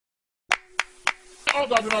Oh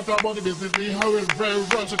God, we're not talking about the business. We have it very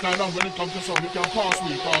versatile, and when it comes to something, we can pass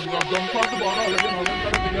we can. We have done cross the border already, you know, them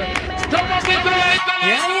kind of thing there. Step us into the light.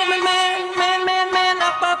 Yeah, I am a man,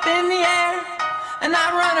 up in the air. And I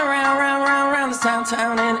run around this town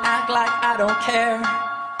and act like I don't care.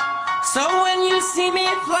 So when you see me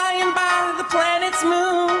flying by the planet's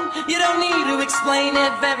moon, you don't need to explain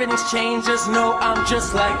if everything's changed, just know I'm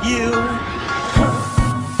just like you.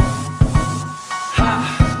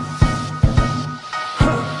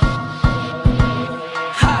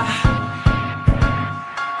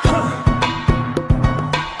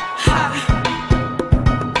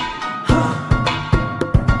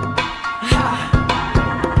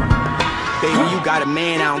 Got a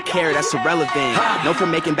man, I don't care, that's irrelevant. Known for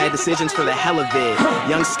making bad decisions for the hell of it.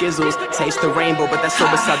 Young Skizzles, taste the rainbow, but that's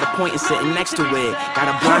so beside the point and sitting next to it.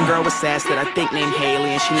 Got a blonde girl with sass that I think named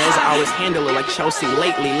Haley, and she knows I always handle her like Chelsea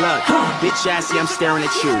lately. Look, bitch assy, I'm staring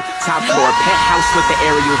at you. Top floor, penthouse with the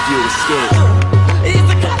aerial view. Skid. It's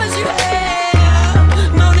the colors you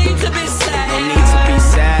have, no need to be sad. No need to be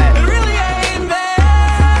sad. It really ain't that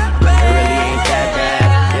bad. It really ain't that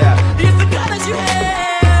bad, yeah. It's the colors you have.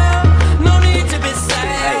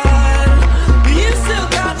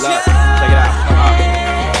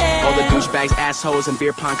 Douchebags, assholes, and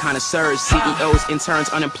beer pong connoisseurs, CEOs, interns,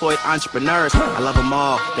 unemployed entrepreneurs. I love them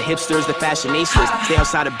all. The hipsters, the fashionistas. Stay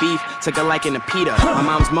outside of beef, took a liking to Peter. My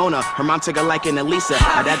mom's Mona, her mom took a liking to Lisa.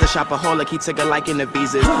 My dad the shopaholic, he took a liking to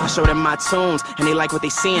visas. I showed them my tunes, and they like what they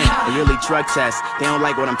seeing. They really drug test, they don't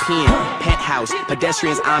like what I'm peeing. Penthouse,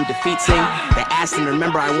 pedestrians I'm defeating. They asked and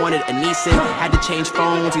remember I wanted a Nissan. Had to change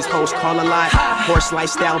phones, these hoes call a lot. Horse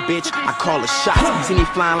lifestyle, bitch, I call a shot. See me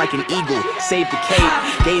flying like an eagle, save the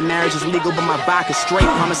cape. Gay marriage is legal, but my vodka's straight.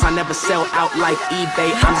 Promise I never sell out like eBay.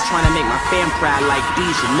 I'm just trying to make my fam proud like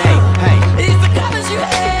Dejanay. Hey, it's the colors you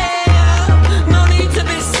have, no need to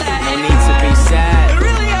be sad. No need to be sad. It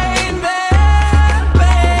really ain't that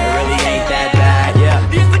bad. It really ain't that bad, yeah.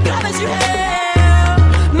 It's the colors you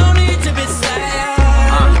have, no need to be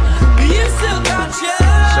sad. You still got your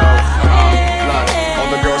look, all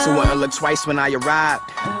the girls who wouldn't look twice when I arrived,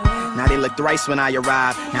 now they look thrice when I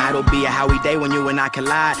arrive. Now it'll be a Howie day when you and I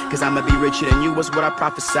collide, cause I'ma be richer than you was what I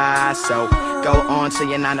prophesied. So go on to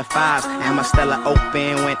your 9 to 5s, and my Stella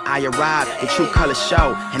open when I arrive. The true colors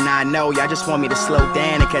show, and I know y'all just want me to slow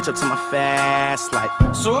down and catch up to my fast life.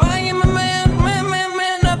 So I am a man,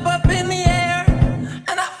 up in the air.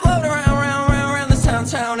 And I float around this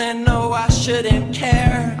town and know I shouldn't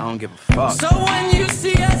care. I don't give a fuck. So when you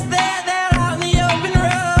see us there out in the open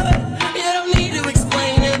road, you don't need to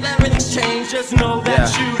explain it, everything's changed, just know that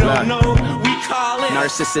you don't know. We call it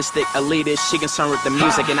narcissistic, elitist, she concerned with the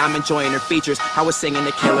music and I'm enjoying her features. I was singing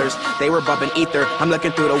the Killers, they were bumping ether. I'm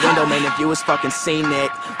looking through the window, man, the view is fucking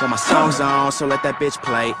scenic. Well, my song's on, so let that bitch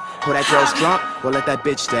play. Oh, that girl's drunk, well, let that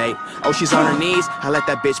bitch stay. Oh, she's on her knees, I let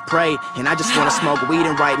that bitch pray. And I just wanna smoke weed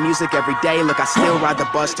and write music every day. Look, I still ride the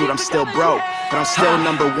bus, dude, I'm still broke, but I'm still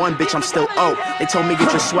 #1, bitch, I'm still O. They told me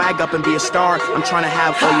get your swag up and be a star. I'm trying to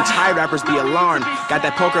have all you Thai rappers be alarmed. Got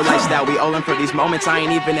that poker lifestyle, we all in for these moments. I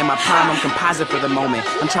ain't even in my prime, I'm composite for the moment.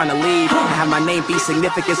 I'm trying to leave and have my name be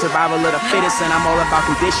significant. Survival of the fittest, and I'm all about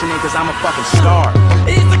conditioning, cause I'm a fucking star.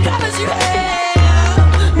 It's the colors you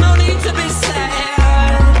have, no need to be sad.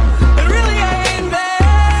 It really ain't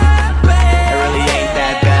that bad. It really ain't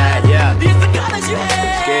that bad, yeah. It's the colors you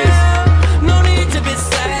have, Skiz. no need to be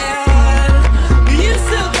sad. You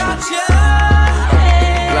still got your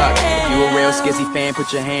Look, if you a real Skizzy fan,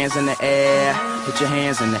 put your hands in the air. Put your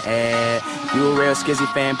hands in the air. If you a real Skizzy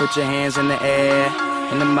fan, put your hands in the air.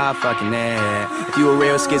 In the motherfucking air. If you a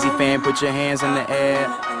real Skizzy fan, put your hands in the air.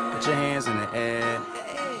 Put your hands in the air.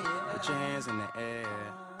 Put your hands in the air.